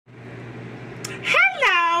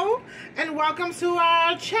and welcome to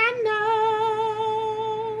our channel.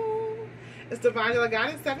 It's Divine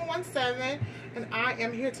Guidance 717, and I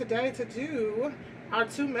am here today to do our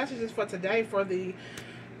two messages for today for the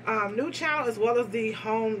new channel as well as the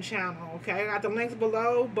home channel. Okay, I got the links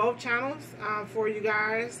below both channels for you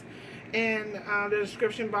guys in the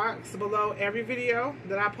description box below every video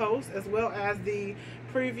that I post, as well as the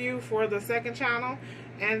preview for the second channel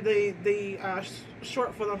and the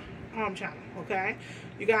short for the home channel. Okay,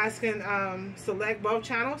 you guys can select both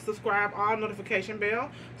channels, subscribe, all, notification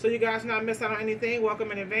bell, so you guys not miss out on anything.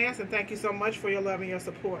 Welcome in advance, and thank you so much for your love and your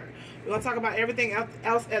support. We're gonna talk about everything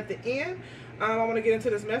else at the end. I want to get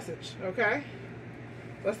into this message. Okay,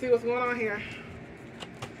 let's see what's going on here.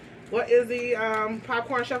 What is the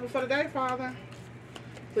popcorn shuffle for today, Father?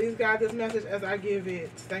 Please guide this message as I give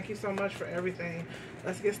it. Thank you so much for everything.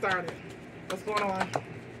 Let's get started. What's going on?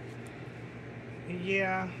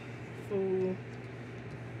 Yeah. Fool.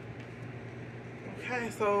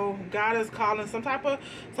 Okay, so God is calling something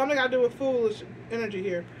got to do with foolish energy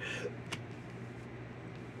here.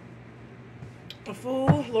 A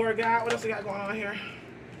fool, Lord God. What else we got going on here?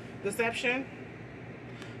 Deception.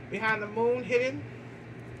 Behind the moon, hidden.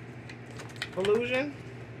 Illusion.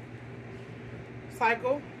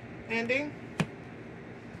 Cycle. Ending.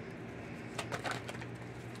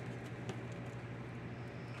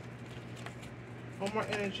 One more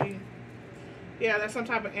energy. Yeah, there's some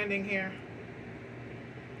type of ending here.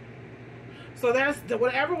 So there's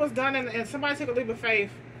whatever was done, and somebody took a leap of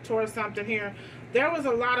faith towards something here. There was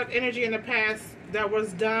a lot of energy in the past that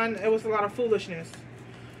was done. It was a lot of foolishness.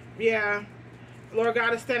 Yeah, Lord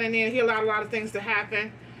God is standing in. He allowed a lot of things to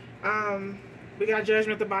happen. We got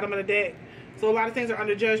judgment at the bottom of the deck. So a lot of things are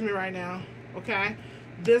under judgment right now. Okay,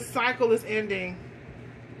 this cycle is ending.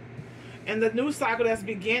 And the new cycle that's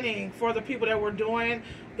beginning for the people that were doing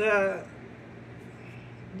the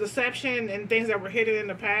deception and things that were hidden in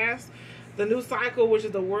the past, the new cycle, which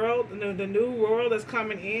is the world, the new world that's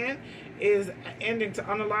coming in, is ending to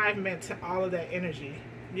unalivement to all of that energy.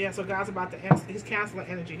 Yeah, so God's about to end. He's canceling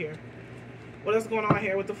energy here. What is going on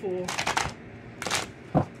here with the Fool?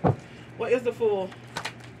 What is the Fool?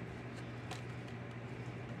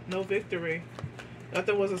 No victory.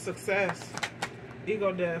 Nothing was a success.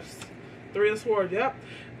 Ego deaths. Three of Swords. Yep.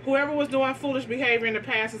 Whoever was doing foolish behavior in the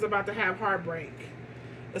past is about to have heartbreak.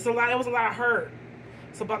 It was a lot of hurt.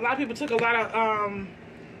 So a lot of people took did a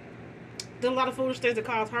lot of foolish things that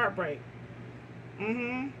caused heartbreak.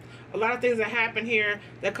 A lot of things that happened here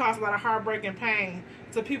that caused a lot of heartbreak and pain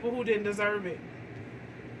to people who didn't deserve it.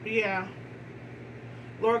 Yeah.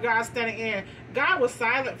 Lord God standing in. God was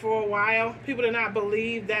silent for a while. People did not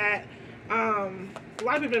believe that. A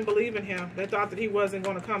lot of people didn't believe in him. They thought that he wasn't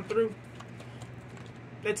going to come through.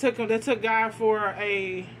 They took God for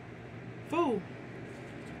a fool.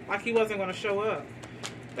 Like he wasn't going to show up.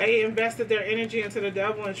 They invested their energy into the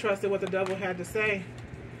devil and trusted what the devil had to say.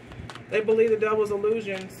 They believed the devil's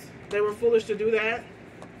illusions. They were foolish to do that.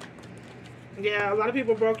 Yeah, a lot of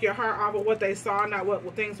people broke your heart off of what they saw, not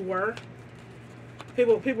what things were.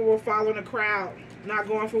 People were following the crowd, not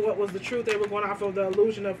going for what was the truth. They were going off of the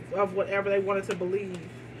illusion of whatever they wanted to believe.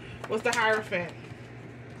 What's the Hierophant?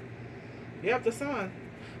 Yep, the sun.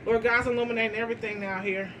 Lord God's illuminating everything now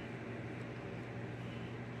here.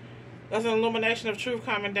 There's an illumination of truth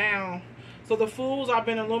coming down. So the fools are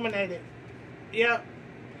being illuminated. Yep.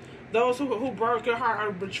 Those who broke your heart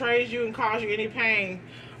or betrayed you and caused you any pain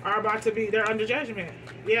are about to be, they're under judgment.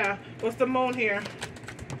 Yeah. What's the moon here?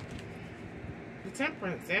 The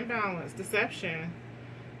Temperance, imbalance, deception,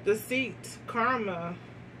 deceit, karma.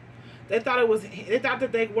 They thought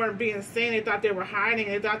that they weren't being seen. They thought they were hiding.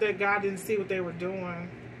 They thought that God didn't see what they were doing.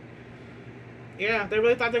 Yeah, they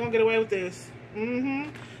really thought they were going to get away with this.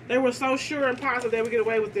 They were so sure and positive they would get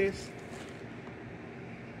away with this.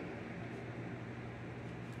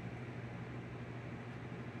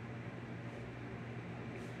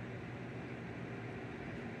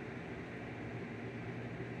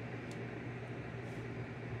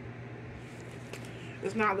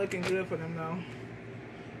 It's not looking good for them, though.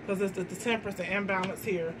 Because it's the temperance and imbalance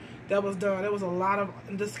here that was done. There was a lot of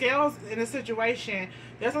the scales in this situation.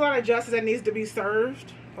 There's a lot of justice that needs to be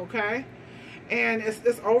served, okay? And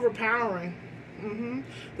it's overpowering.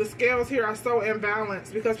 The scales here are so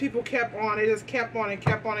imbalanced because people kept on. They just kept on and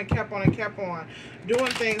kept on and kept on and kept on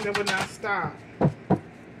doing things that would not stop.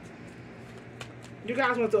 You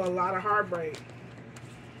guys went through a lot of heartbreak,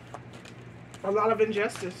 a lot of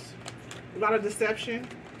injustice, a lot of deception,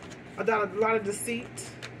 a lot of deceit,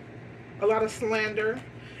 a lot of slander,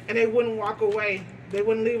 and they wouldn't walk away. They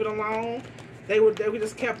wouldn't leave it alone. They would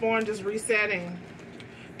just kept on just resetting.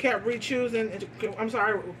 kept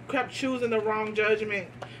kept choosing the wrong judgment,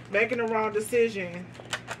 making the wrong decision.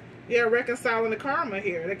 Yeah, reconciling the karma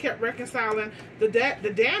here. They kept reconciling the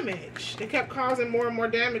damage. They kept causing more and more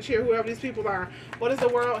damage here, whoever these people are. What is the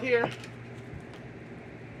world here?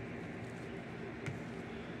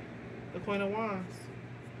 The Queen of Wands.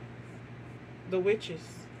 The witches.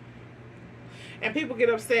 And people get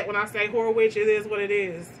upset when I say horror witch. It is what it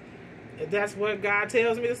is. That's what God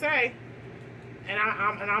tells me to say. And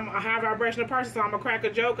I'm a high vibrational person, so I'm gonna crack a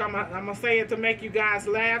joke. I'm gonna say it to make you guys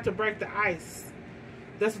laugh, to break the ice.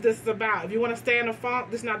 That's what this is about. If you want to stay in the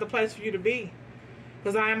funk, this is not the place for you to be.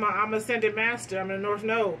 Because I'm ascended master. I'm in the North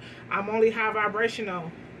Node. I'm only high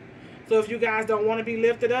vibrational. So if you guys don't want to be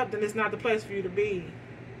lifted up, then it's not the place for you to be.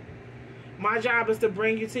 My job is to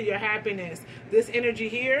bring you to your happiness. This energy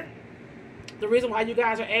here, the reason why you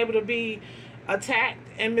guys are able to be attacked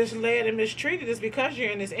and misled and mistreated is because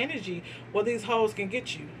you're in this energy where these hoes can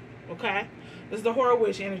get you. Okay? This is the horror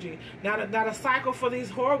witch energy. Now the cycle for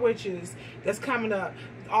these horror witches that's coming up,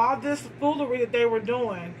 all this foolery that they were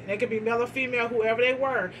doing, they could be male or female, whoever they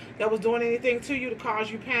were, that was doing anything to you to cause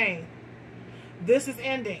you pain. This is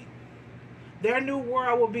ending. Their new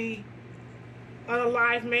world will be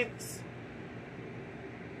unalivements.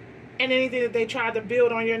 And anything that they tried to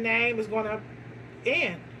build on your name is going to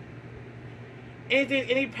end.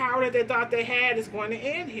 Any power that they thought they had is going to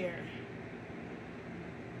end here.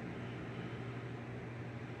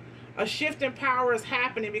 A shift in power is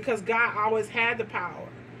happening because God always had the power.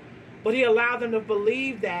 But he allowed them to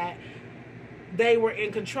believe that they were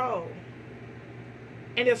in control.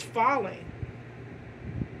 And it's falling.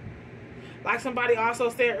 Like somebody also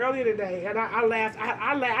said earlier today, and I laughed.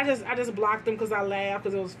 I just blocked them because I laughed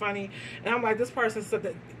because it was funny. And I'm like, this person said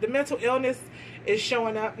that the mental illness is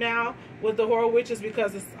showing up now with the horror witches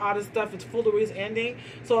because all this stuff is foolery is ending.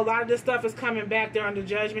 So a lot of this stuff is coming back. They're under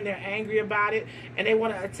judgment. They're angry about it, and they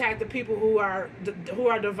want to attack the people who are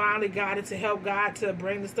divinely guided to help God to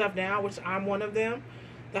bring the stuff down. Which I'm one of them,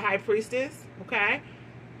 the High Priestess. Okay.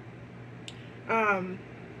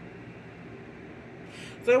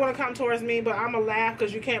 So they want to come towards me, but I'm going to laugh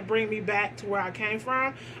because you can't bring me back to where I came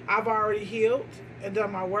from. I've already healed and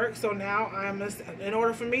done my work. So now in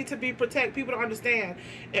order for me to be protected, people don't understand,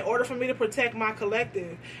 in order for me to protect my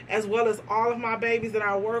collective, as well as all of my babies that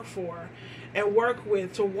I work for and work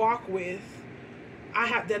with, to walk with, I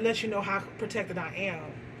have to let you know how protected I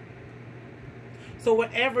am. So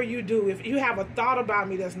whatever you do, if you have a thought about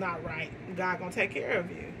me that's not right, God going to take care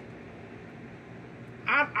of you.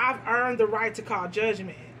 I've earned the right to call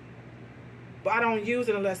judgment, but I don't use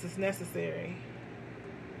it unless it's necessary.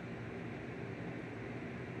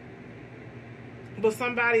 But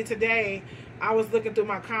somebody today, I was looking through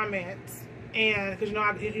my comments, and because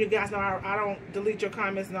you guys know I don't delete your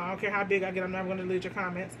comments. No, I don't care how big I get. I'm never going to delete your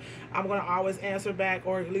comments. I'm going to always answer back,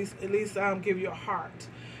 or at least give you a heart.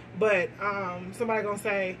 But somebody gonna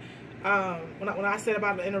say, when I said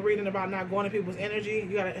about in the reading about not going to people's energy,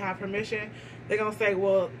 you gotta have permission. They're gonna say,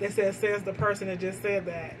 well, they says the person that just said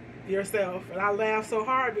that yourself. And I laugh so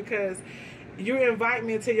hard because you invite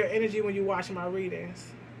me into your energy when you watch my readings.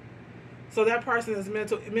 So that person is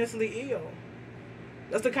mentally ill.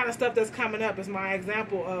 That's the kind of stuff that's coming up. Is my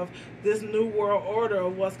example of this new world order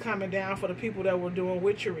of what's coming down for the people that were doing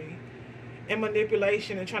witchery and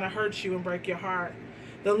manipulation and trying to hurt you and break your heart.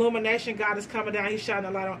 The illumination God is coming down. He's shining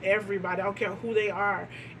a light on everybody. I don't care who they are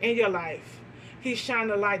in your life. He's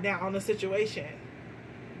shining a light down on the situation.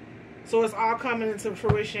 So it's all coming into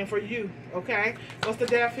fruition for you. Okay? What's the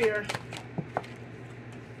death here?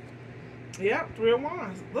 Yep, 3 of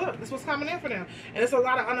Wands. Look, this was coming in for them. And it's a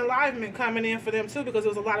lot of unalivement coming in for them too, because there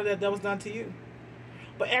was a lot of that was done to you.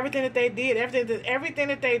 But everything that they did, everything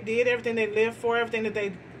that they did, everything they lived for, everything that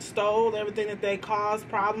they stole, everything that they caused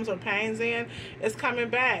problems or pains in, is coming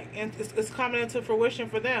back. And it's coming into fruition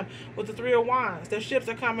for them. With the 3 of Wands, their ships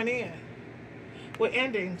are coming in. With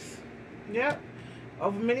endings. Yep.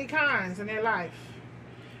 Of many kinds in their life.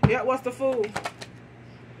 Yep, what's the Fool?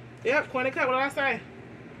 Yep, Queen of Cups, what did I say?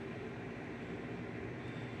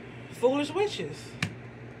 Foolish witches.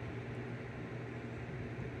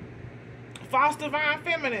 False divine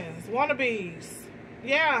feminines. Wannabes.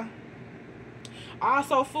 Yeah.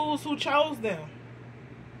 Also fools who chose them.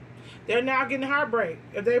 They're now getting heartbreak.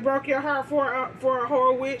 If they broke your heart for a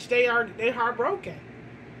horror witch, they heartbroken.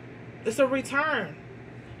 It's a return.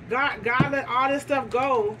 God let all this stuff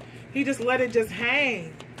go. He just let it just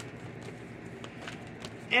hang.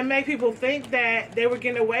 And make people think that they were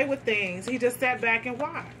getting away with things. He just sat back and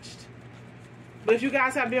watched. But if you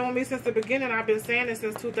guys have been with me since the beginning, I've been saying it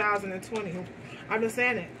since 2020. I've been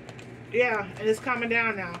saying it. Yeah, and it's coming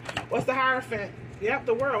down now. What's the Hierophant? Yep,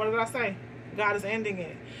 the world. What did I say? God is ending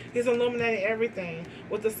it. He's illuminating everything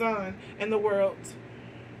with the sun and the world.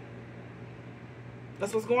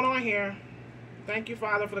 That's what's going on here. Thank you,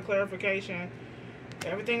 Father, for the clarification.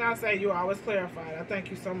 Everything I say, you always clarified. I thank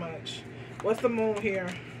you so much. What's the moon here?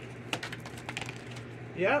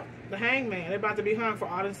 Yep, the hangman. They're about to be hung for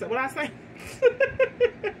all this. What I say?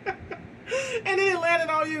 And then it landed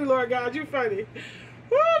on you, Lord God. You funny.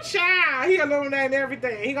 Woo, child. He illuminating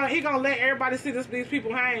everything. He gonna let everybody see these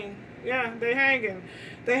people hang. Yeah, they hanging.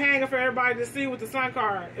 They hanging for everybody to see with the sun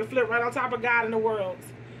card. It flipped right on top of God in the world.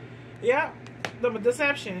 Yep. The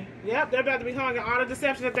deception. Yep, they're about to be hung in all the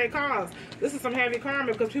deception that they caused. This is some heavy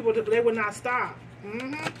karma because people, they would not stop.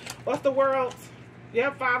 What's the world?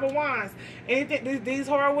 Yep, 5 of Wands. Anything, these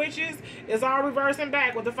horror witches is all reversing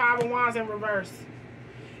back with the 5 of Wands in reverse.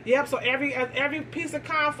 Yep, so every piece of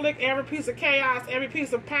conflict, every piece of chaos, every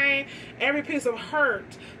piece of pain, every piece of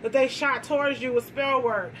hurt that they shot towards you with spell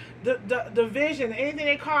work, the division, anything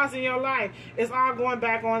they caused in your life is all going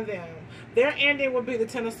back on them. Their ending will be the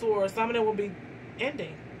Ten of Swords. Some of them will be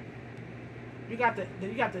ending. You got the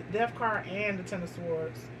Death card and the Ten of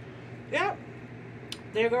Swords. Yep.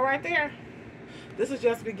 There you go right there. This is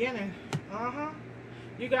just beginning.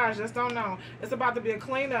 You guys just don't know. It's about to be a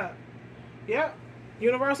cleanup. Yep.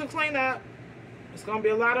 Universal cleanup. It's going to be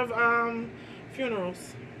a lot of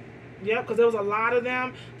funerals. Yep, because there was a lot of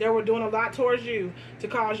them that were doing a lot towards you to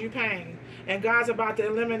cause you pain. And God's about to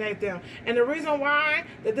eliminate them. And the reason why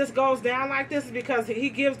that this goes down like this is because He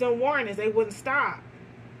gives them warnings. They wouldn't stop.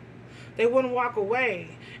 They wouldn't walk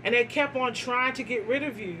away. And they kept on trying to get rid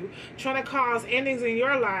of you, trying to cause endings in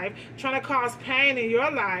your life, trying to cause pain in your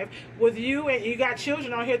life with you. And you got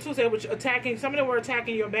children on here too, so they were attacking. Some of them were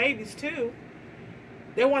attacking your babies too.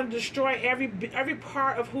 They want to destroy every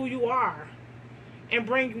part of who you are and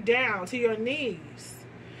bring you down to your knees.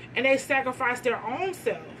 And they sacrifice their own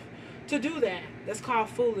self to do that. That's called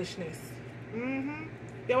foolishness.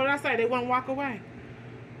 Yeah, what did I say? They wouldn't walk away.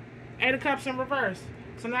 8 of Cups in reverse.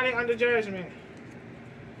 So now they're under judgment.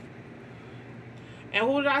 And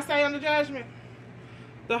who did I say under judgment?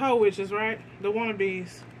 The hoe witches, right? The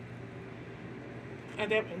wannabes.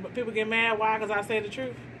 And then people get mad. Why? Because I say the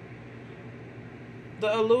truth.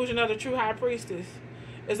 The illusion of the true high priestess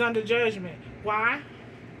is under judgment. Why?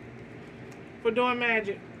 For doing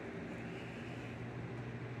magic.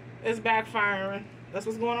 It's backfiring. That's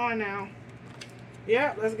what's going on now.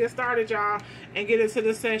 Yep, let's get started, y'all, and get into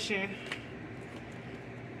the session.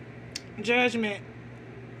 Judgment.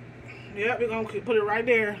 Yep, we're going to put it right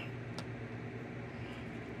there.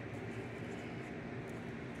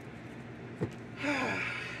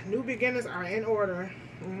 New beginnings are in order.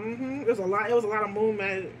 It was a lot of moon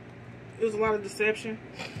magic. It was a lot of deception.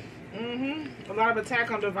 A lot of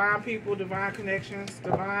attack on divine people, divine connections,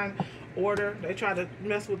 divine order. They tried to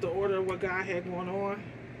mess with the order of what God had going on.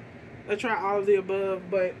 They tried all of the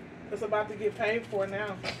above, but it's about to get paid for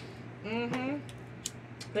now.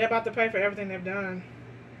 They're about to pay for everything they've done.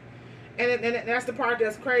 And that's the part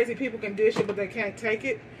that's crazy. People can dish it, but they can't take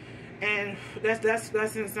it. And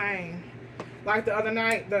that's insane. Like the other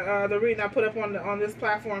night, the reading I put up on this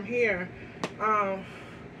platform here,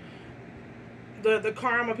 the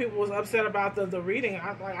karma people was upset about the reading.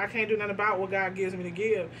 I can't do nothing about what God gives me to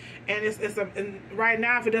give. And right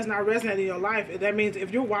now, if it does not resonate in your life, that means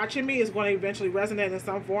if you're watching me, it's going to eventually resonate in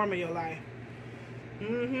some form in your life.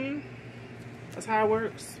 That's how it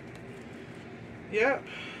works. Yep.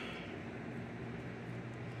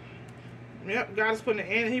 God is putting an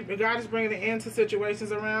end. God is bringing an end to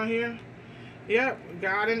situations around here. Yep,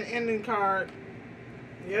 God in the ending card.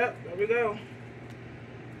 Yep, there we go.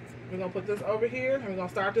 We're going to put this over here, and we're going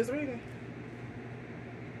to start this reading.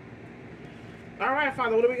 All right,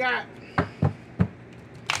 Father, what do we got?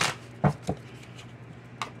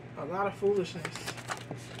 A lot of foolishness.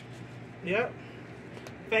 Yep.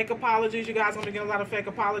 Fake apologies. You guys are going to get a lot of fake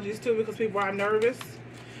apologies, too, because people are nervous.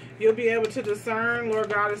 You'll be able to discern.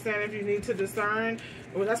 Lord God is saying if you need to discern.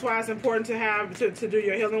 Well, that's why it's important to have to do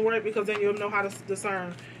your healing work, because then you'll know how to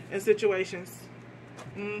discern in situations.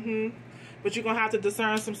 But you're going to have to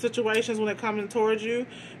discern some situations when they're coming towards you,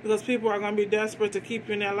 because people are going to be desperate to keep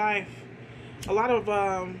you in their life. A lot of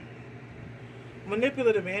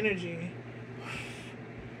manipulative energy.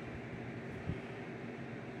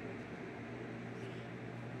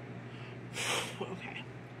 Okay.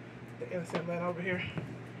 The innocent man over here.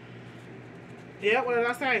 Yeah, what did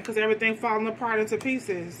I say? Because everything falling apart into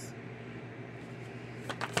pieces.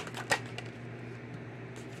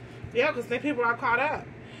 Yeah, because people are caught up.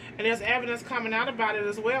 And there's evidence coming out about it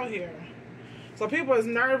as well here. So people is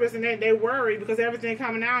nervous and they worry because everything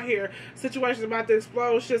coming out here. Situations about to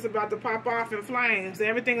explode, shit's about to pop off in flames.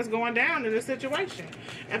 Everything is going down in this situation.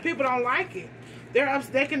 And people don't like it.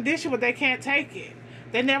 They're conditioned, but they can't take it.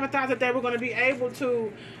 They never thought that they were going to be able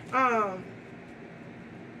to, that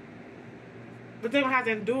they don't have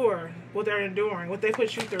to endure what they're enduring, what they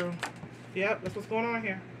put you through. Yep, that's what's going on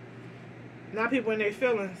here. Now people in their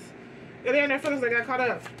feelings. Yeah, they're in their feelings, they got caught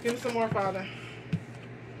up. Give me some more, Father.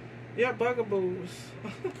 Yep, bugaboos.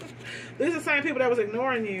 These are the same people that was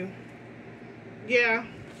ignoring you. Yeah.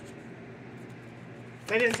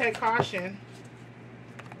 They didn't take caution.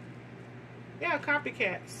 Yeah,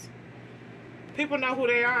 copycats. People know who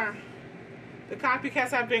they are. The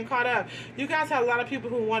copycats have been caught up. You guys have a lot of people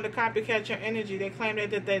who wanted to copycat your energy. They claimed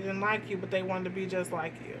that they didn't like you, but they wanted to be just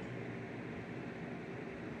like you.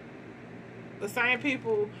 The same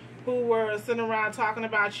people who were sitting around talking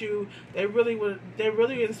about you, they really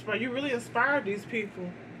inspired. You really inspired these people.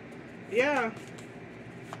 Yeah.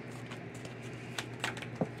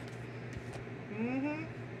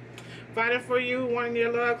 Fighting for you, wanting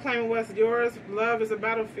your love, claiming what's yours. Love is a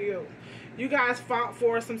battlefield. You guys fought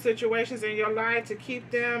for some situations in your life to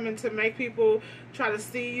keep them and to make people try to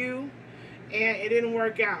see you, and it didn't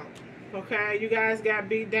work out. Okay, you guys got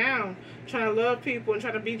beat down trying to love people and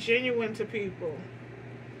trying to be genuine to people.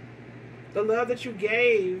 The love that you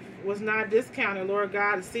gave was not discounted. Lord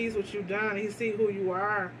God sees what you've done. He sees who you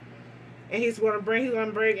are, and He's going to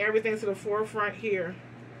bring everything to the forefront here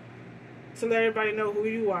to let everybody know who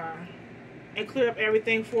you are and clear up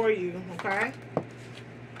everything for you. Okay,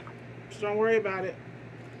 so don't worry about it.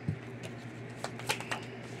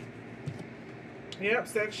 Yep,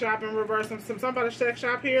 sex shop in reverse. Somebody sex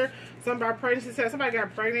shop here. Somebody pregnancy test. Somebody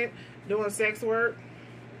got pregnant doing sex work.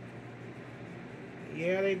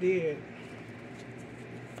 Yeah, they did.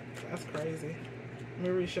 That's crazy.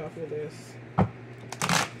 Let me reshuffle this.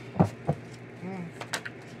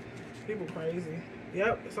 People crazy.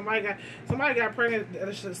 Yep, somebody got pregnant at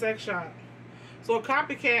a sex shop. So a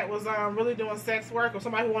copycat was really doing sex work, or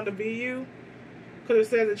somebody who wanted to be you could have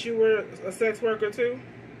said that you were a sex worker too.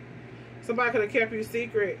 Somebody could have kept you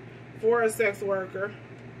secret for a sex worker.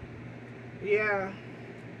 Yeah.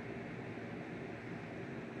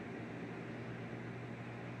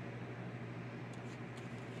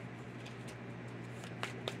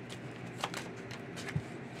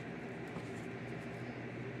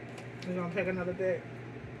 We're going to take another deck.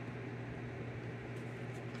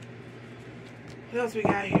 What else we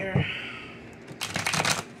got here?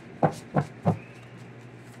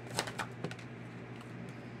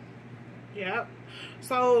 Yep.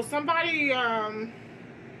 So somebody,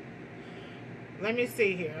 let me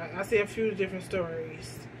see here. I see a few different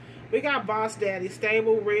stories. We got Boss Daddy,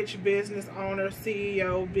 stable, rich, business owner,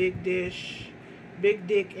 CEO, big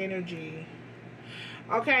dick energy.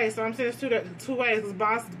 Okay, so I'm saying this two ways.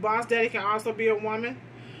 Boss Daddy can also be a woman.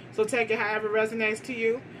 So take it however it resonates to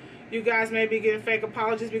you. You guys may be getting fake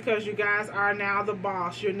apologies because you guys are now the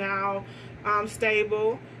boss. You're now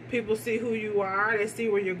stable. People see who you are. They see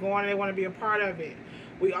where you're going. And they want to be a part of it.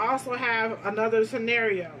 We also have another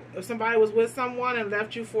scenario. If somebody was with someone and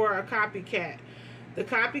left you for a copycat, the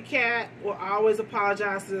copycat will always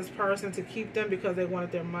apologize to this person to keep them because they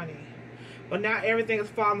wanted their money. But now everything is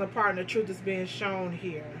falling apart and the truth is being shown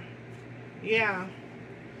here. Yeah.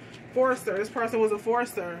 Forcer. This person was a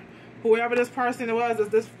forcer. Whoever this person was is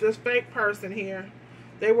this fake person here.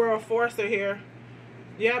 They were a forcer here.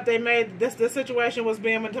 Yep, they made this situation was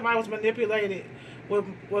being, somebody was manipulated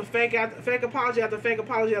with fake apology after fake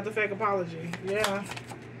apology after fake apology. Yeah.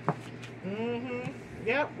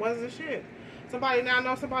 Yep, wasn't shit. Somebody now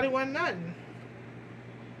knows somebody wasn't nothing.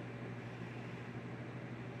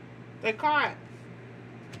 They caught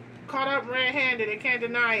up red-handed. They can't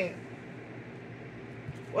deny it.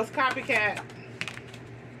 What's copycat?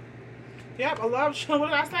 Yep, a love, what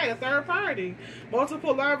did I say? A third party.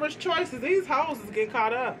 Multiple lovers' choices. These hoes is getting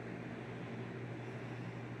caught up.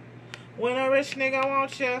 When a rich nigga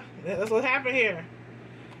wants you. That's what happened here.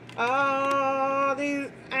 Oh, these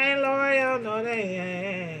ain't loyal. No, they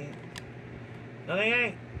ain't. No, they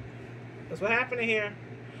ain't. That's what happened here.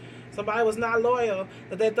 Somebody was not loyal.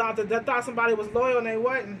 They thought somebody was loyal and they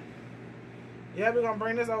wasn't. Yeah, we're gonna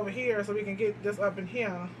bring this over here so we can get this up in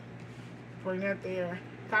here. Bring that there.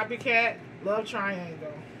 Copycat, love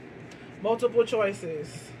triangle. Multiple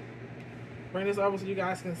choices. Bring this over so you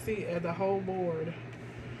guys can see the whole board.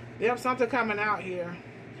 Yep, something coming out here.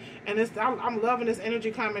 And I'm loving this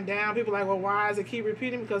energy coming down. People are like, well, why does it keep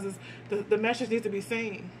repeating? Because the message needs to be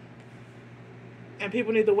seen. And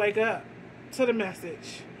people need to wake up to the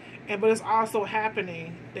message. But it's also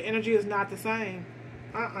happening. The energy is not the same.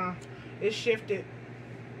 It shifted.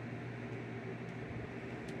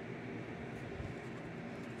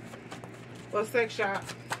 Well, sex shop.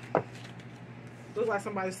 Looks like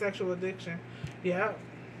somebody's sexual addiction. Yep.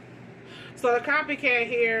 So the copycat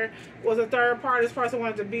here was a third party. This person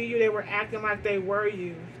wanted to be you. They were acting like they were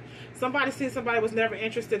you. Somebody see somebody was never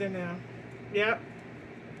interested in them. Yep.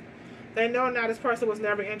 They know now this person was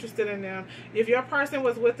never interested in them. If your person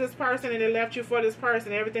was with this person and they left you for this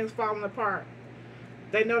person, everything's falling apart.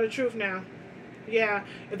 They know the truth now. Yeah.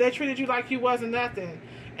 If they treated you like you wasn't nothing,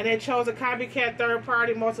 and they chose a copycat third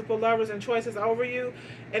party, multiple lovers and choices over you,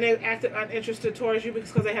 and they acted uninterested towards you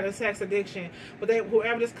because they had a sex addiction. But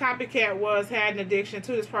whoever this copycat was had an addiction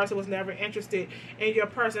too. This person was never interested in your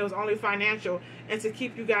person. It was only financial and to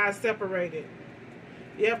keep you guys separated.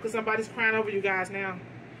 Yeah, because somebody's crying over you guys now.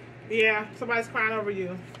 Yeah, somebody's crying over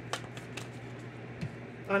you.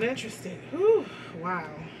 Uninterested. Whew. Wow.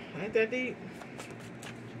 Ain't that deep?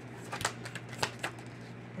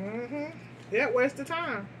 Yeah, waste of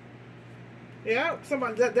time. Yeah,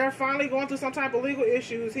 they're finally going through some type of legal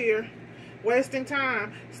issues here. Wasting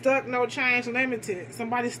time. Stuck, no change, limited.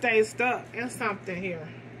 Somebody stays stuck in something here.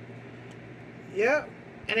 Yep.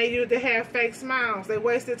 And they used to have fake smiles. They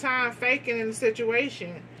wasted time faking in the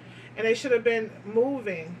situation. And they should have been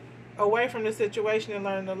moving away from the situation and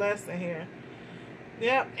learning the lesson here.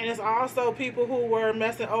 Yep. And it's also people who were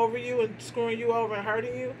messing over you and screwing you over and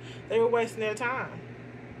hurting you. They were wasting their time.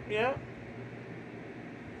 Yep.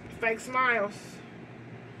 Fake smiles.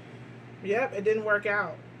 Yep, it didn't work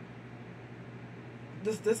out.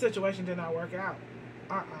 This situation did not work out.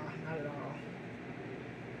 Not at all.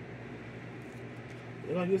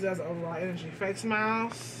 You're going to use that as overall energy. Fake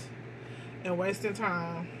smiles and wasting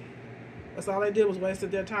time. That's all they did was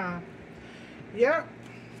wasted their time. Yep.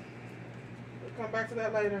 We'll come back to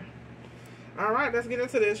that later. Alright, let's get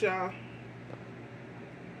into this, y'all.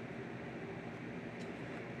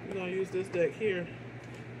 We're going to use this deck here.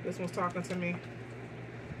 This one's talking to me.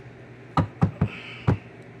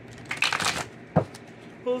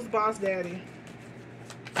 Who's boss daddy?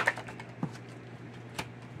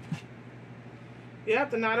 Yep,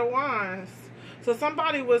 the Knight of Wands. So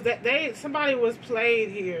somebody was played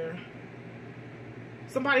here.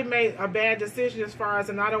 Somebody made a bad decision as far as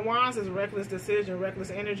the Knight of Wands is reckless decision, reckless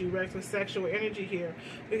energy, reckless sexual energy here.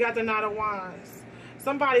 We got the Knight of Wands.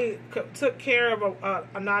 Somebody took care of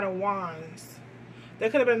a Knight of Wands. They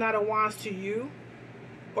could have been a Knight of Wands to you,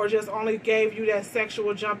 or just only gave you that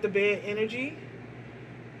sexual jump to bed energy.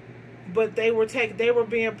 But they were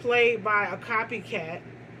being played by a copycat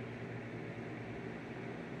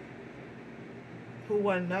who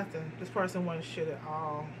wasn't nothing. This person wasn't shit at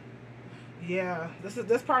all. Yeah,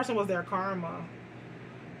 this person was their karma.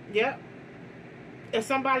 Yep. If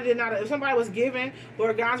somebody was given,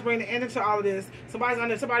 Lord God's bringing the end into all of this.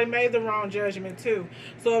 Somebody made the wrong judgment too.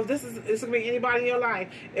 So if it's gonna be anybody in your life,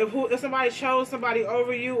 if somebody chose somebody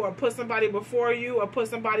over you, or put somebody before you, or put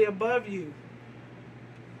somebody above you,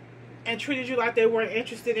 and treated you like they weren't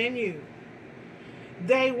interested in you,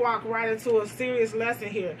 they walk right into a serious lesson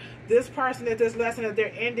here. This person at this lesson that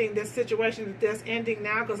they're ending, this situation that's ending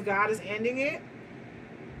now because God is ending it,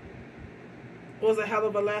 was a hell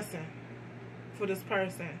of a lesson for this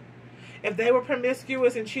person. If they were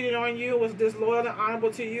promiscuous and cheated on you, was disloyal and honorable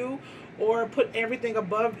to you, or put everything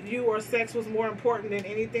above you, or sex was more important than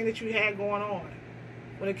anything that you had going on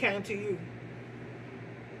when it came to you,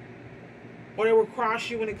 or they will cross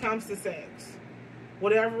you when it comes to sex,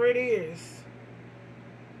 whatever it is,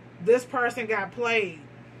 this person got played.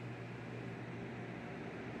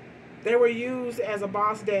 They were used as a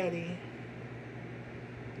boss daddy.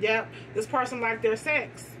 Yep, this person liked their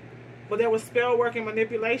sex, but there was spell work and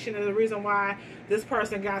manipulation is the reason why this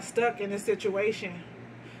person got stuck in this situation.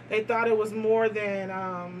 They thought it was more than,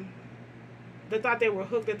 they thought they were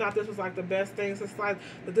hooked. They thought this was like the best thing since life,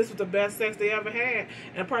 that this was the best sex they ever had.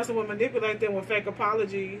 And a person would manipulate them with fake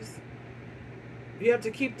apologies. You have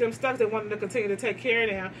to keep them stuck. They wanted to continue to take care of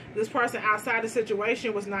them. This person outside the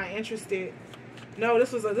situation was not interested. No,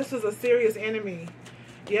 this was a serious enemy.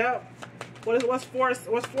 Yep. What's for,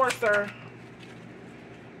 sir?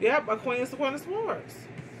 Yep, a Queen of Swords.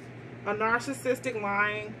 A narcissistic,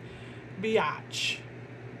 lying biatch.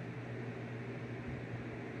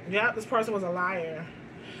 Yep, this person was a liar.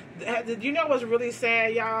 Did you know what's really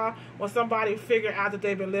sad, y'all? When somebody figured out that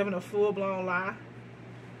they've been living a full-blown lie.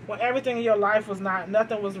 When everything in your life was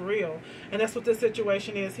nothing was real. And that's what this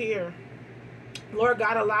situation is here. Lord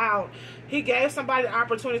God allowed. He gave somebody the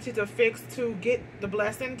opportunity to get the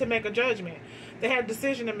blessing, to make a judgment. They had a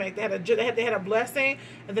decision to make. They had a blessing,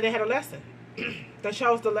 and then they had a lesson. They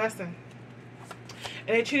chose the lesson.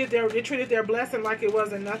 And they treated their blessing like it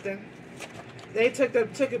wasn't nothing. They took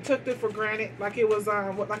it for granted, like it was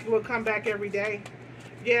like it would come back every day.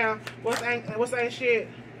 Yeah, what's ain't shit?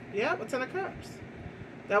 Yep, a 10 of Cups.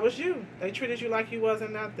 That was you. They treated you like you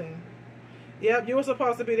wasn't nothing. Yep, you were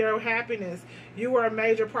supposed to be their happiness. You were a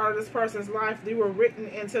major part of this person's life. You were written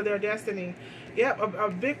into their destiny. Yep, a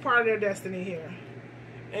big part of their destiny here.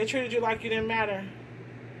 They treated you like you didn't matter.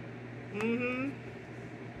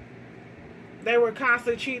 They were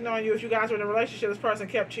constantly cheating on you. If you guys were in a relationship, this person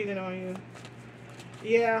kept cheating on you.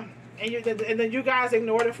 Yeah, and then you guys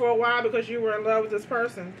ignored it for a while because you were in love with this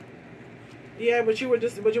person. Yeah, but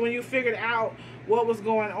when you figured out what was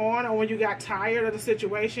going on, or when you got tired of the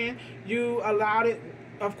situation, you allowed it.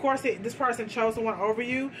 Of course, this person chose someone over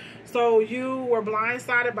you, so you were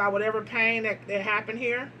blindsided by whatever pain that happened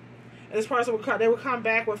here. And this person would come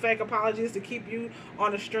back with fake apologies to keep you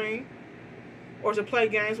on the string, or to play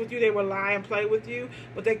games with you. They would lie and play with you,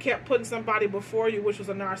 but they kept putting somebody before you, which was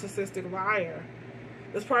a narcissistic liar.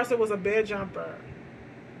 This person was a bed jumper.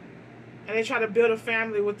 And they try to build a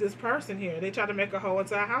family with this person here. They try to make a hoe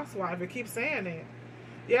into a housewife. It keeps saying it.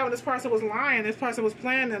 Yeah, when this person was lying, this person was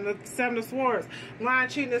playing in the 7 of Swords. Lying,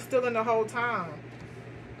 cheating, is still in the whole time.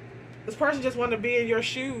 This person just wanted to be in your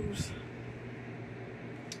shoes.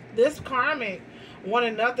 This karmic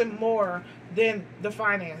wanted nothing more than the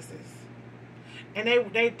finances. And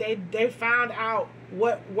they found out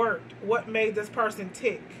what worked, what made this person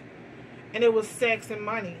tick. And it was sex and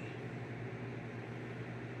money.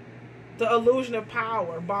 The illusion of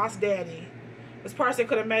power, boss daddy. This person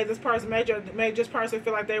could have made this person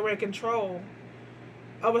feel like they were in control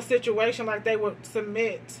of a situation, like they would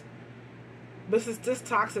submit. But this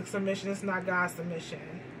toxic submission. It's not God's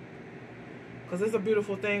submission. Because it's a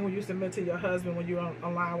beautiful thing when you submit to your husband when you're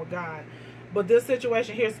aligned with God. But this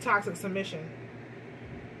situation here is toxic submission.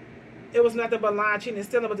 It was nothing but lying, cheating, and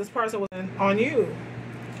stealing, but this person was on you.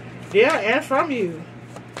 Yeah, and from you.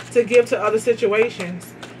 To give to other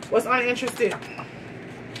situations. Was uninterested.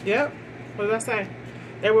 Yep. What did I say?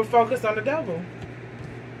 They were focused on the devil.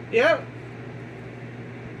 Yep.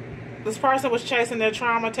 This person was chasing their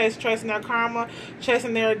trauma, chasing their karma,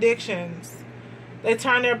 chasing their addictions. They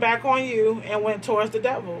turned their back on you and went towards the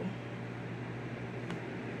devil.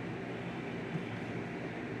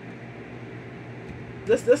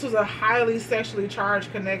 This was a highly sexually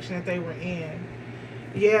charged connection that they were in.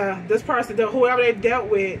 Yeah, this person, whoever they dealt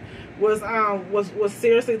with, was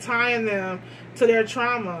seriously tying them to their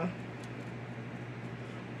trauma.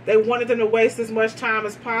 They wanted them to waste as much time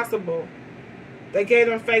as possible. They gave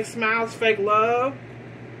them fake smiles, fake love,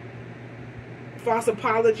 false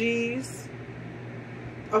apologies,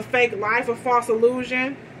 a fake life, a false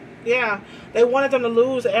illusion. Yeah, they wanted them to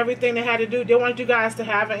lose everything they had to do. They wanted you guys to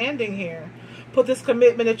have an ending here. Put this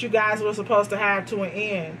commitment that you guys were supposed to have to an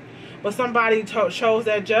end. But somebody chose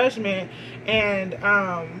their judgment, and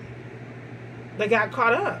they got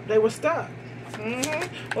caught up. They were stuck.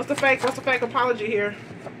 What's the fake apology here?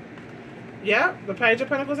 Yep, the Page of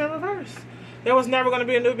Pentacles in reverse. There was never going to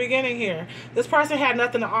be a new beginning here. This person had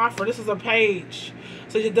nothing to offer. This is a page.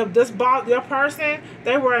 So your person,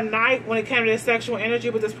 they were a knight when it came to their sexual energy,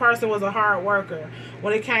 but this person was a hard worker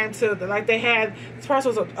when it came to, this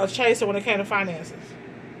person was a chaser when it came to finances.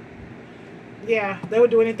 Yeah, they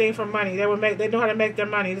would do anything for money. They know how to make their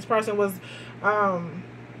money. This person was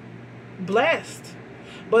blessed.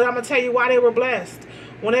 But I'm going to tell you why they were blessed.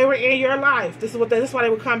 When they were in your life, this is why they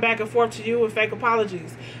would come back and forth to you with fake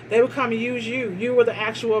apologies. They would come and use you. You were the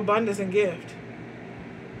actual abundance and gift.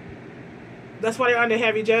 That's why they're under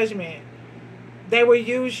heavy judgment. They will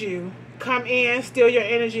use you, come in, steal your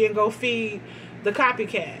energy, and go feed the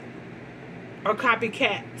copycat or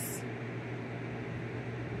copycats.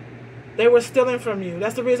 They were stealing from you.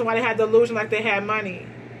 That's the reason why they had the illusion like they had money.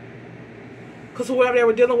 Because whoever they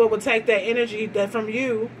were dealing with would take that energy from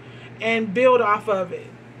you and build off of it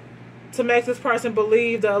to make this person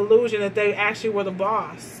believe the illusion that they actually were the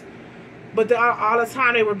boss. But all the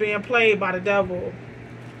time they were being played by the devil.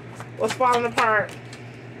 What's falling apart?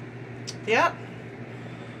 Yep.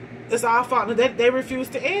 It's all falling. They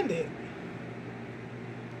refused to end it.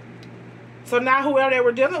 So now whoever they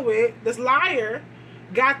were dealing with, this liar,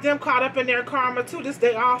 got them caught up in their karma too.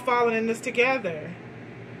 They all falling in this together.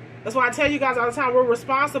 That's why I tell you guys all the time, we're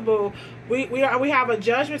responsible. We have a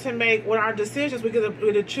judgment to make with our decisions. We get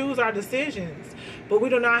to choose our decisions. But we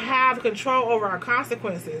do not have control over our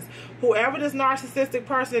consequences. Whoever this narcissistic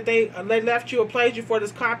person that they left you or played you for,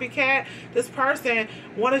 this copycat, this person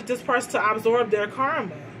wanted this person to absorb their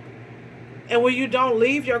karma. And when you don't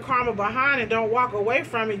leave your karma behind and don't walk away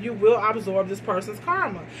from it, you will absorb this person's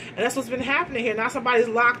karma. And that's what's been happening here. Now somebody's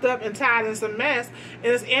locked up and tied in some mess.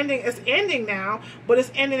 And it's ending now, but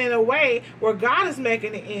it's ending in a way where God is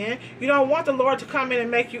making it end. You don't want the Lord to come in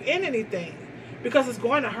and make you end anything, because it's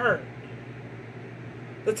going to hurt.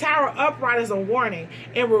 The Tower upright is a warning.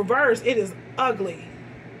 In reverse, it is ugly.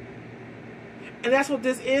 And that's what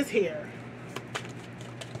this is here.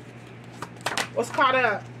 What's caught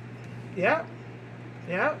up? Yep.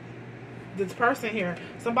 Yep. This person here.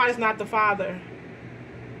 Somebody's not the father.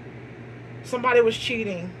 Somebody was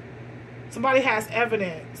cheating. Somebody has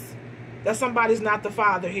evidence that somebody's not the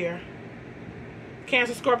father here.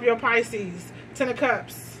 Cancer, Scorpio, Pisces. 10 of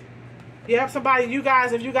Cups. Yep. Somebody, you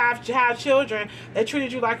guys, if you guys have children, they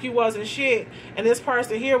treated you like you wasn't shit. And this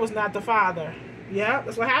person here was not the father. Yep.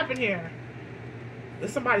 That's what happened here.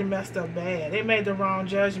 Somebody messed up bad. They made the wrong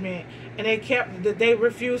judgment, and they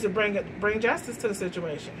refused to bring justice to the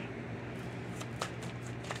situation.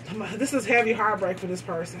 This is heavy heartbreak for this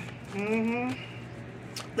person.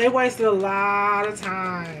 They wasted a lot of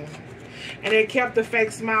time, and they kept the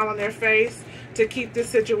fake smile on their face to keep this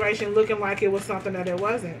situation looking like it was something that it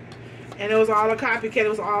wasn't. And it was all a copycat. It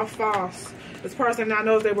was all false. This person now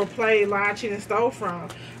knows they were played, lied, cheated, and stole from.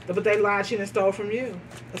 But they lied, cheated, and stole from you.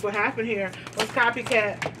 That's what happened here. What's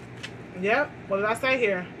copycat? Yep. What did I say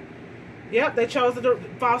here? Yep. They chose the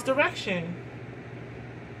false direction.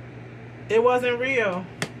 It wasn't real.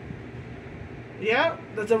 Yep.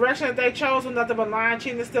 The direction that they chose was nothing but lying,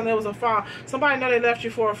 cheating, and stealing. It was a fraud. Somebody know they left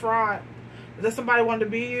you for a fraud. That somebody wanted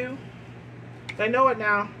to be you. They know it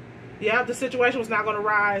now. Yep. The situation was not going to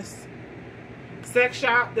rise. Sex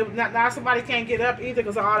shop. Now somebody can't get up either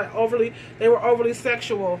because they were overly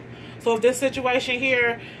sexual. So if this situation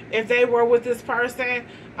here, if they were with this person,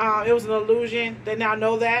 it was an illusion. They now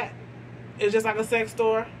know that. It's just like a sex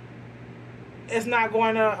store. It's not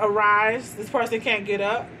going to arise. This person can't get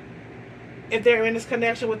up. If they're in this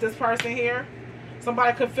connection with this person here,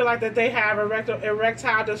 somebody could feel like that they have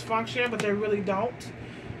erectile dysfunction, but they really don't.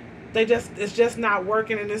 It's just not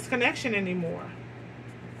working in this connection anymore.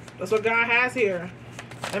 That's what God has here.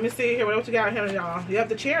 Let me see here. What you got here, y'all? You have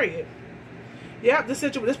the Chariot. Yep,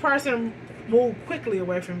 this person moved quickly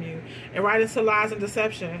away from you and right into lies and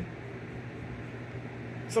deception.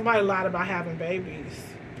 Somebody lied about having babies.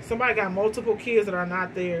 Somebody got multiple kids that are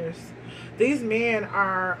not theirs. These men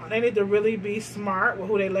they need to really be smart with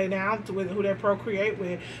who they lay down with, who they procreate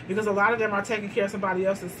with, because a lot of them are taking care of somebody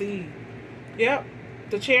else's seed. Yep,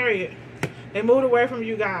 the Chariot. They moved away from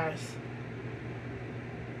you guys.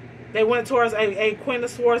 They went towards a Queen of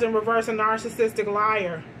Swords in reverse, a narcissistic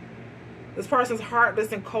liar. This person's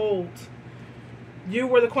heartless and cold. You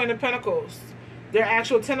were the Queen of Pentacles. They're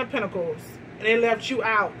actual 10 of Pentacles. And they left you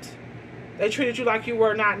out. They treated you like you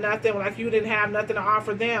were not nothing, like you didn't have nothing to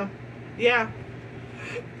offer them. Yeah.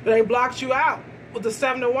 They blocked you out with the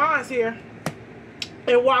 7 of Wands here.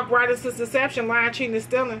 And walked right into deception, lying, cheating, and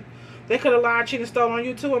stealing. They could have lied, cheated, and stolen on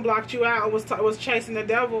you too and blocked you out. Was chasing the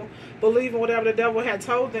devil, believing whatever the devil had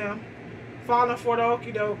told them. Falling for the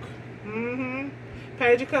okie doke.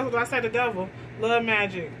 Page of Cups, what did I say? The devil. Love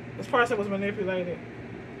magic. This person was manipulated.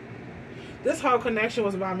 This whole connection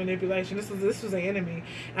was about manipulation. This was an enemy.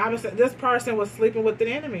 And this person was sleeping with the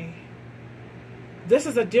enemy. This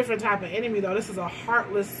is a different type of enemy, though. This is a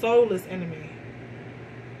heartless, soulless enemy.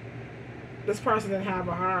 This person didn't have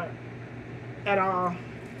a heart at all.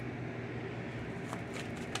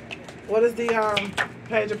 What is the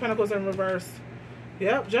Page of Pentacles in reverse?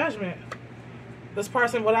 Yep, Judgment. This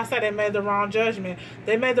person, what I said, they made the wrong judgment.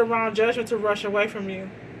 They made the wrong judgment to rush away from you.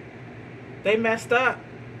 They messed up.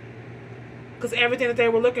 Because everything that they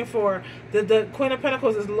were looking for, the Queen of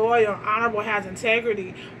Pentacles is loyal, honorable, has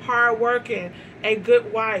integrity, hardworking, a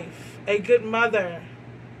good wife, a good mother,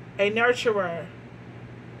 a nurturer,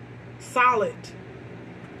 solid.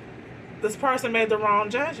 This person made the wrong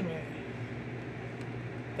judgment.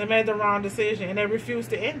 They made the wrong decision, and they refused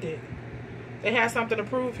to end it. They had something to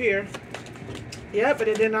prove here. Yep, but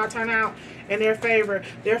it did not turn out in their favor.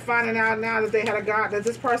 They're finding out now that they had that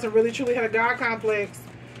this person really truly had a God complex,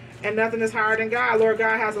 and nothing is higher than God. Lord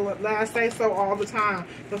God has a last say so all the time.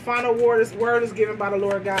 The final word is given by the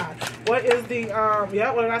Lord God. What is the what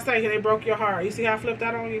did I say? They broke your heart. You see how I flipped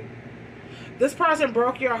that on you? This person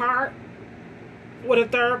broke your heart with a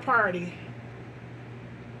third party.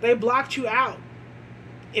 They blocked you out.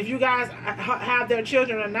 If you guys have their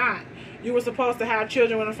children or not, you were supposed to have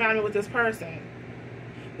children in a family with this person.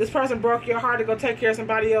 This person broke your heart to go take care of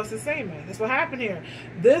somebody else's semen. That's what happened here.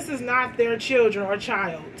 This is not their children or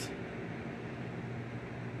child.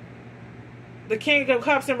 The King of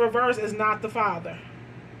Cups in reverse is not the father.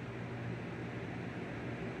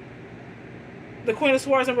 The Queen of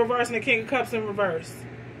Swords in reverse and the King of Cups in reverse.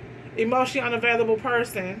 Emotionally unavailable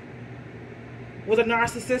person with a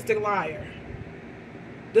narcissistic liar.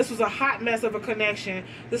 This was a hot mess of a connection.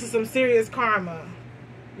 This is some serious karma.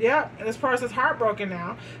 Yep, and this person's heartbroken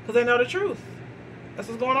now because they know the truth. That's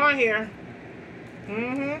what's going on here.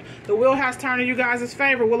 The wheel has turned in you guys'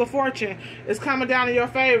 favor. Wheel of Fortune is coming down in your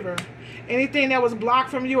favor. Anything that was blocked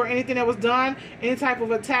from you or anything that was done, any type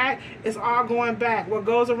of attack, it's all going back. What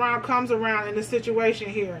goes around comes around in this situation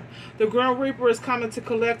here. The Grim Reaper is coming to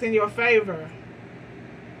collect in your favor.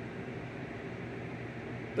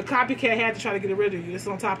 The copycat had to try to get rid of you. This is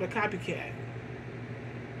on top of the copycat.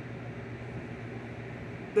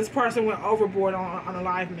 This person went overboard on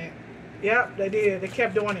alignment. Yep, they did. They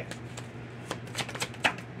kept doing it.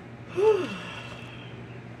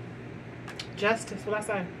 Justice, what I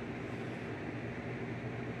say?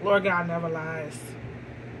 Lord God never lies.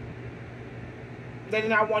 They did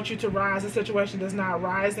not want you to rise. The situation is not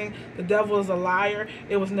rising. The devil is a liar.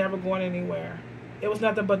 It was never going anywhere. It was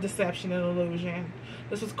nothing but deception and illusion.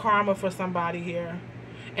 This was karma for somebody here.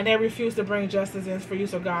 And they refused to bring justice in for you,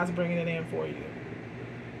 so God's bringing it in for you.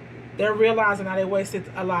 They're realizing now they wasted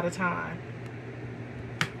a lot of time.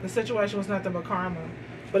 The situation was nothing but karma.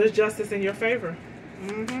 But it's justice in your favor.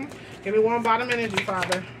 Give me one bottom energy,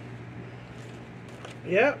 Father.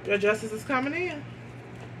 Yep, your justice is coming in.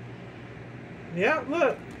 Yep,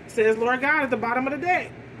 look. Says Lord God at the bottom of the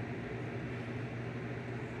deck.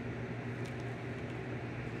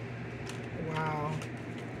 Wow.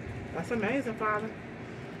 That's amazing, Father.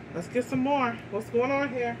 Let's get some more. What's going on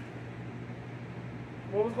here?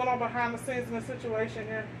 What was going on behind the scenes in the situation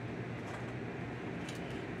here?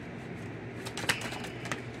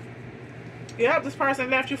 Yep, this person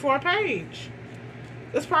left you for a page.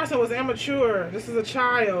 This person was immature. This is a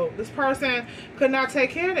child. This person could not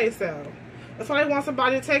take care of themselves. That's why they want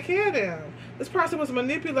somebody to take care of them. This person was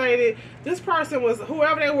manipulated. This person was,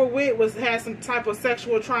 whoever they were with, had some type of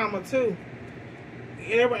sexual trauma too.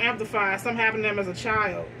 They were amplified. Something happened to them as a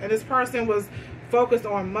child. And this person was focused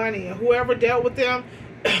on money. And whoever dealt with them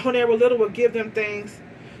when they were little would give them things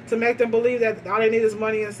to make them believe that all they need is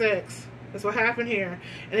money and sex. That's what happened here.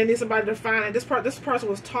 And they need somebody to find it. This person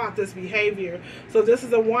was taught this behavior. So this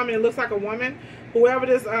is a woman. It looks like a woman. Whoever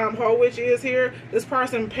this whole witch is here, this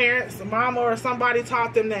person, parents, mama, or somebody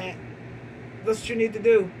taught them that. That's what you need to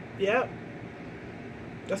do. Yep.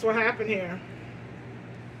 That's what happened here.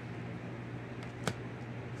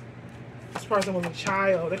 This person was a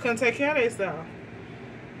child. They couldn't take care of themselves.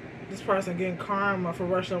 This person getting karma for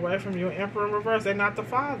rushing away from you. Emperor in reverse. They're not the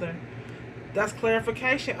father. That's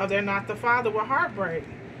clarification of they're not the father with heartbreak.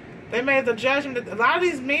 They made the judgment that a lot of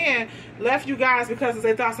these men left you guys because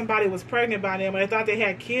they thought somebody was pregnant by them, or they thought they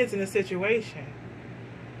had kids in the situation.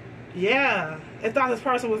 Yeah. They thought this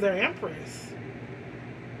person was their empress.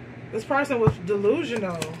 This person was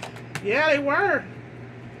delusional. Yeah, they were.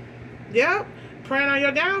 Yep. Praying on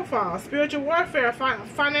your downfall. Spiritual warfare.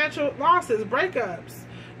 Financial losses. Breakups.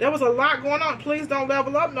 There was a lot going on. Please don't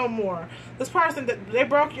level up no more. This person, they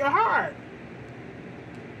broke your heart.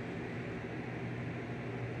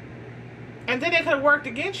 And then they could have worked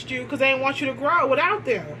against you because they didn't want you to grow without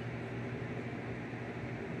them.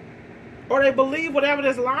 Or they believe whatever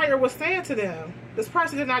this liar was saying to them. This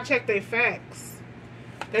person did not check their facts.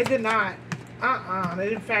 They did not. They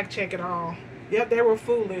didn't fact check at all. Yep, they were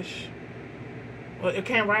foolish. Well, it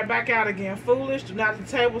came right back out again. Foolish. Now the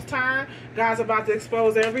tables turn. God's about to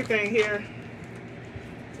expose everything here.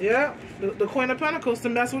 Yep. The Queen of Pentacles to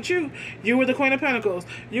mess with you. You were the Queen of Pentacles.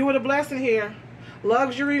 You were the blessing here.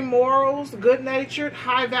 Luxury, morals, good-natured,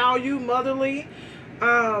 high value, motherly,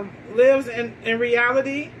 lives in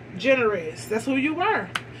reality, generous. That's who you were.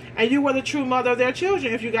 And you were the true mother of their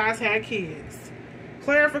children if you guys had kids.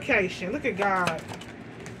 Clarification. Look at God.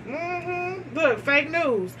 Look, fake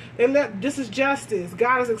news. This is justice.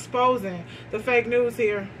 God is exposing the fake news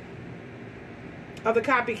here of the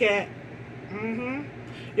copycat.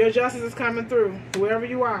 Your justice is coming through, whoever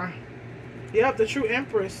you are. Yep, the true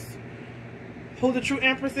empress. Who the true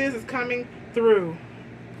empress is coming through.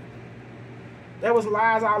 There was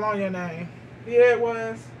lies all on your name. Yeah, it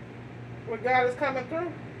was. Well, God is coming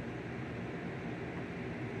through.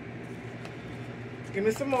 Give me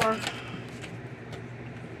some more.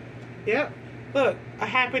 Yep. Look, a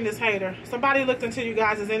happiness hater. Somebody looked into you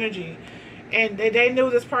guys' energy. And they knew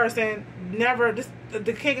this person never...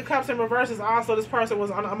 The King of Cups in reverse is also this person was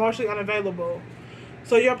emotionally unavailable.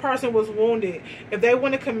 So your person was wounded. If they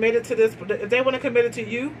wouldn't have committed to this, if they wouldn't have committed to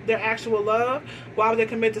you, their actual love, why would they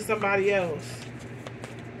commit to somebody else?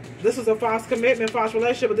 This was a false commitment, false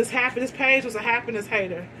relationship. But this page was a happiness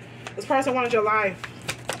hater. This person wanted your life.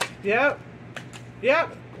 Yep.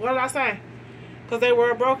 Yep. What did I say? Because they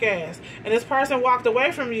were a broke ass. And this person walked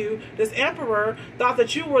away from you. This emperor thought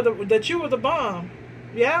that you were the bum.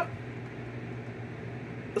 Yep.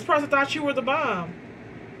 This person thought you were the bum.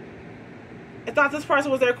 It thought this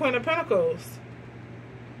person was their Queen of Pentacles.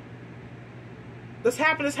 This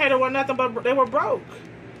happiness hater was nothing but they were broke.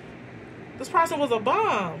 This person was a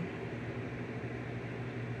bum.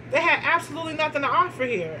 They had absolutely nothing to offer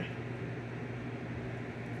here.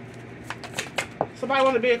 Somebody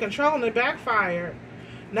wanted to be in control and they backfired.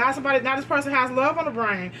 Now this person has love on the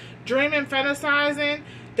brain. Dreaming, fantasizing,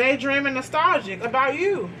 daydreaming, nostalgic about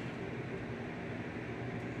you.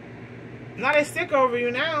 Now they sick over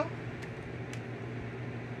you now.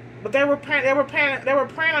 But they were preying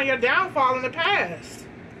on your downfall in the past.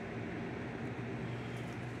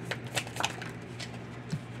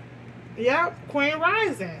 Yep, Queen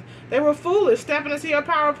Rising. They were foolish, stepping into your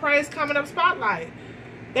power, praise, coming up spotlight.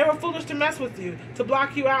 They were foolish to mess with you, to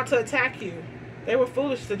block you out, to attack you. They were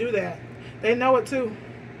foolish to do that. They know it too.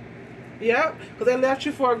 Yep, because they left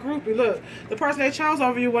you for a groupie. Look, the person they chose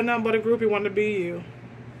over you was nothing but a groupie wanted to be you.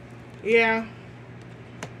 Yeah.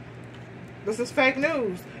 This is fake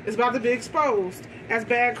news. It's about to be exposed as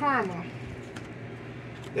bad karma.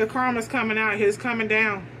 Their karma is coming out here. It's coming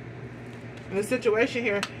down. In the situation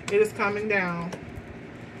here, it is coming down.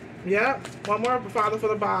 Yep. One more Father for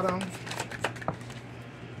the bottom.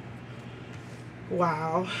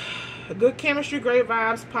 Wow. Good chemistry, great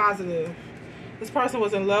vibes, positive. This person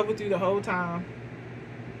was in love with you the whole time.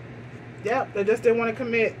 Yep. They just didn't want to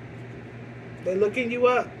commit. They're looking you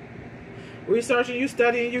up. Researching you,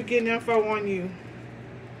 studying you, getting info on you.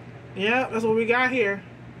 Yeah, that's what we got here.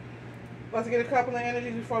 Let's get a couple of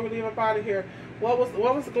energies before we leave up out of here. What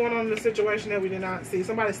was going on in the situation that we did not see?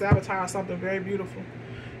 Somebody sabotaged something very beautiful.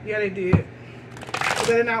 Yeah, they did. But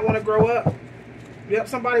they did not want to grow up. Yep,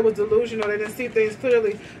 somebody was delusional. They didn't see things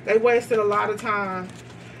clearly. They wasted a lot of time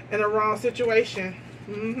in the wrong situation.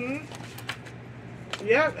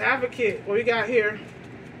 Yep, advocate. What we got here?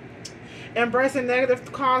 Embracing negative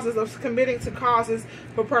causes of committing to causes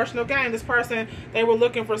for personal gain. This person, they were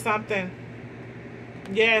looking for something.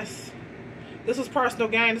 Yes. This was personal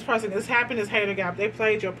gain. This person, this happiness hater gap. They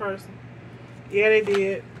played your person. Yeah, they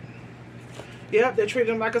did. Yep, they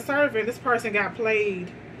treated them like a servant. This person got played.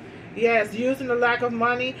 Yes, using the lack of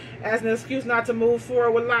money as an excuse not to move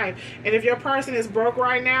forward with life. And if your person is broke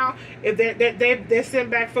right now, if they're sitting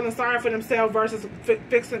back feeling sorry for themselves versus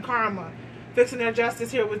fixing karma. Fixing their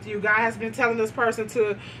justice here with you. God has been telling this person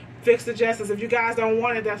to fix the justice. If you guys don't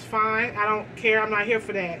want it, that's fine. I don't care. I'm not here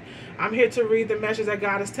for that. I'm here to read the message that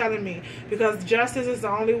God is telling me. Because justice is the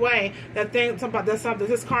only way that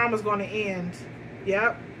this karma is going to end.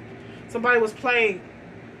 Yep. Somebody was played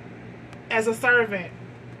as a servant.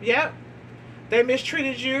 Yep. They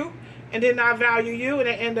mistreated you and did not value you, and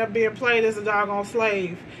they end up being played as a doggone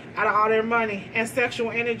slave out of all their money and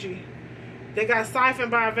sexual energy. They got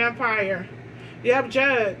siphoned by a vampire. Yep,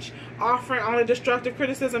 judge. Offering only destructive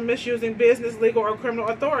criticism, misusing business, legal, or criminal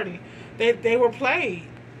authority. They were played.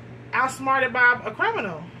 Outsmarted by a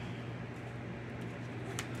criminal.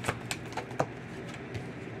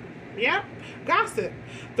 Yep. Gossip.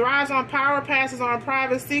 Thrives on power, passes on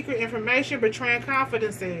private, secret information, betraying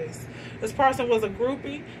confidences. This person was a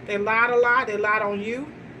groupie. They lied a lot. They lied on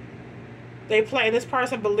you. They played. This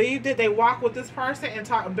person believed it. They walked with this person and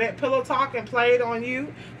pillow talk and played on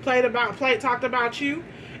you. Talked about you,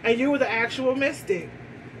 and you were the actual mystic.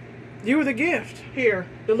 You were the gift here.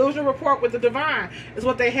 Delusional report with the divine is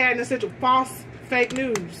what they had in this situation. False, fake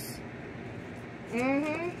news.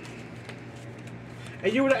 And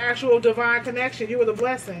you were the actual divine connection. You were the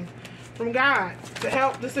blessing from God to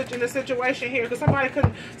help in the situation here. Because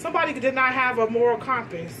somebody did not have a moral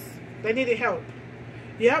compass. They needed help.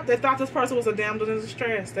 Yep, they thought this person was a damsel in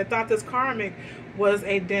distress. They thought this karmic was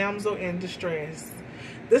a damsel in distress.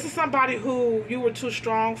 This is somebody who you were too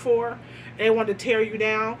strong for. They wanted to tear you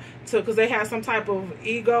down because they had some type of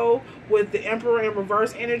ego with the Emperor in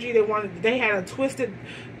reverse energy. They had a twisted,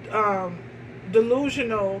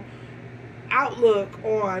 delusional outlook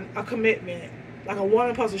on a commitment. Like a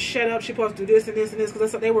woman supposed to shut up, she's supposed to do this and this and this,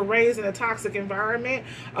 because they were raised in a toxic environment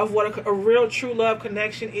of what a real true love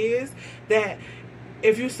connection is. That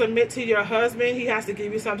if you submit to your husband, he has to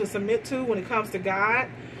give you something to submit to. When it comes to God,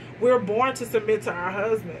 we're born to submit to our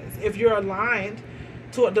husbands. If you're aligned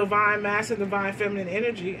to a divine masculine, divine feminine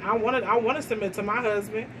energy, I want to submit to my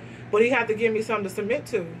husband, but he had to give me something to submit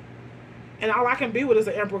to. And all I can be with is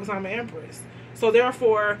an emperor because I'm an empress. So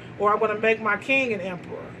therefore, or I'm going to make my king an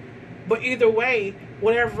emperor. But either way,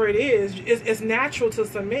 whatever it is, it's natural to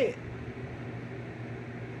submit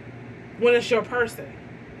when it's your person.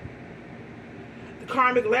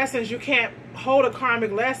 karmic lessons, you can't hold a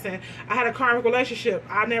karmic lesson. I had a karmic relationship.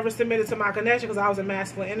 I never submitted to my connection because I was in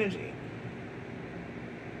masculine energy.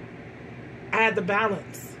 I had the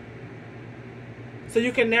balance. So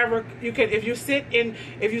you can never, if you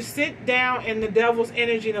sit down in the devil's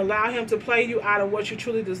energy and allow him to play you out of what you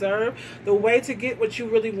truly deserve, the way to get what you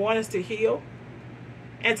really want is to heal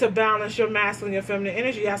and to balance your masculine and feminine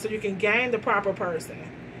energy out so you can gain the proper person.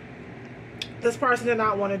 This person did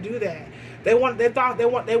not want to do that. They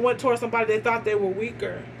went towards somebody they thought they were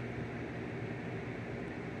weaker.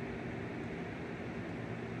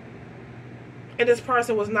 And this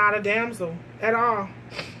person was not a damsel at all.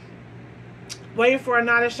 Waiting for a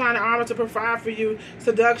knight in shining armor to provide for you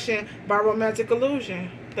seduction by romantic illusion.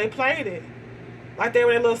 They played it like they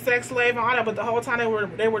were a little sex slave and all that, but the whole time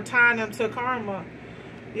they were tying them to karma.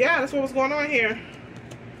 Yeah, that's what was going on here.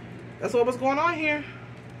 That's what was going on here.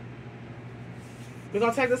 We're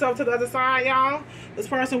gonna take this over to the other side, y'all. This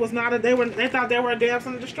person was not a. They thought they were a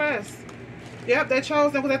damsel in distress. Yep, they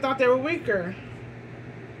chose them because they thought they were weaker.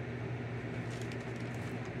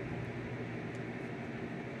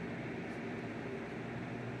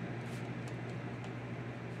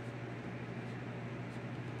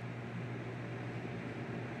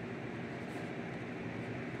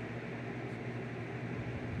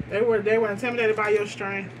 They were intimidated by your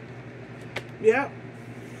strength. Yep.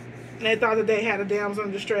 And they thought that they had a damsel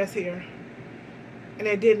in distress here. And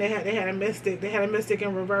they didn't. They had a mystic. They had a mystic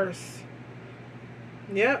in reverse.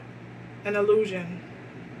 Yep. An illusion.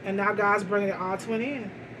 And now God's bringing it all to an end.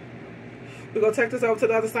 We're going to take this over to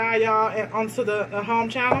the other side, y'all, and onto the home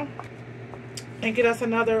channel. And get us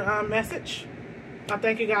another message. I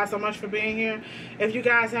thank you guys so much for being here. If you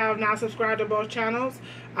guys have not subscribed to both channels,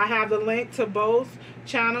 I have the link to both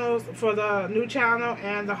channels for the new channel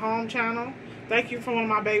and the home channel. Thank you for one of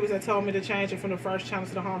my babies that told me to change it from the first channel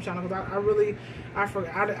to the home channel, because I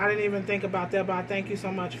forgot. I didn't even think about that, but I thank you so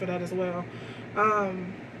much for that as well.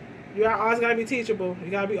 You always got to be teachable. You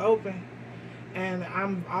got to be open. And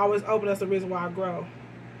I'm always open. That's the reason why I grow.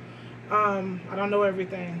 I don't know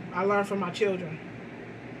everything. I learn from my children.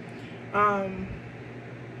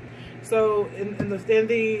 So in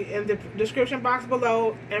the description box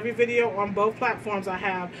below, every video on both platforms, I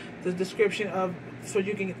have the description of, so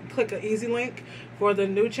you can click an easy link for the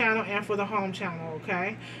new channel and for the home channel,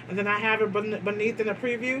 okay? And then I have it beneath in the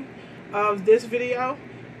preview of this video,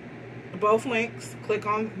 both links. Click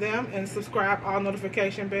on them and subscribe, all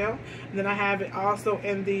notification bell. And then I have it also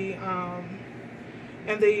in the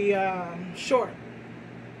short,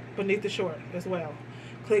 beneath the short as well.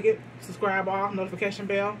 Click it, subscribe, all notification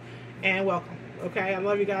bell. And welcome. Okay, I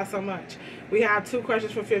love you guys so much. We have 2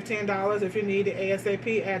 questions for $15. If you need it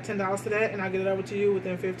ASAP, add $10 to that, and I'll get it over to you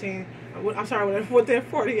within within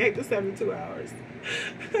 48 to 72 hours.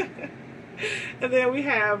 And then we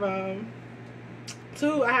have I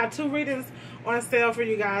have 2 readings on sale for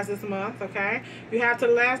you guys this month. Okay, you have to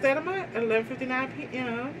the last day of the month at 11:59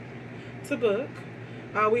 p.m. to book.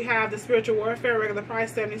 We have the Spiritual Warfare, regular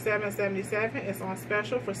price $77.77. It's on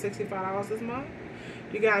special for $65 this month.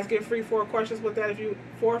 You guys get free 4 questions with that.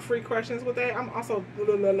 4 free questions with that. I'm also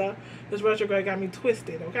this retrograde got me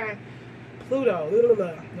twisted. Okay, Pluto.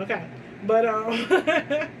 Okay, but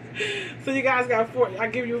so you guys got 4. I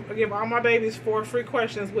give all my babies 4 free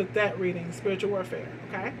questions with that reading, Spiritual Warfare.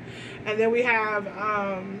 Okay, and then we have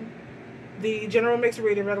the General Mix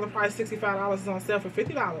reading, regular price $65, is on sale for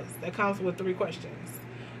 $50. That comes with 3 questions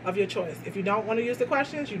of your choice. If you don't want to use the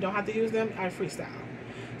questions, you don't have to use them. I freestyle.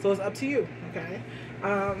 So it's up to you, okay?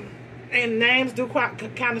 And names do count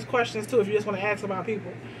as questions, too, if you just want to ask about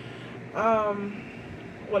people.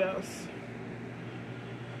 What else?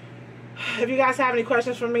 If you guys have any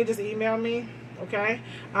questions for me, just email me, okay?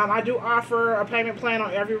 I do offer a payment plan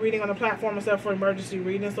on every reading on the platform except for emergency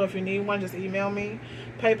readings, so if you need one, just email me.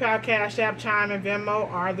 PayPal, Cash App, Chime, and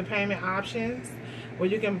Venmo are the payment options. Where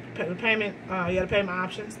you can pay the payment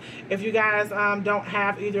options. If you guys don't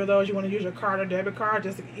have either of those, you want to use your card or debit card,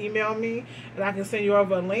 just email me and I can send you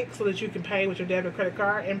over a link so that you can pay with your debit or credit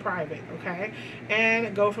card in private, okay?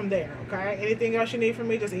 And go from there, okay? Anything else you need from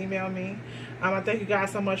me, just email me. I thank you guys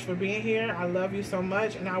so much for being here. I love you so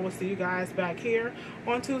much, and I will see you guys back here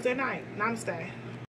on Tuesday night. Namaste.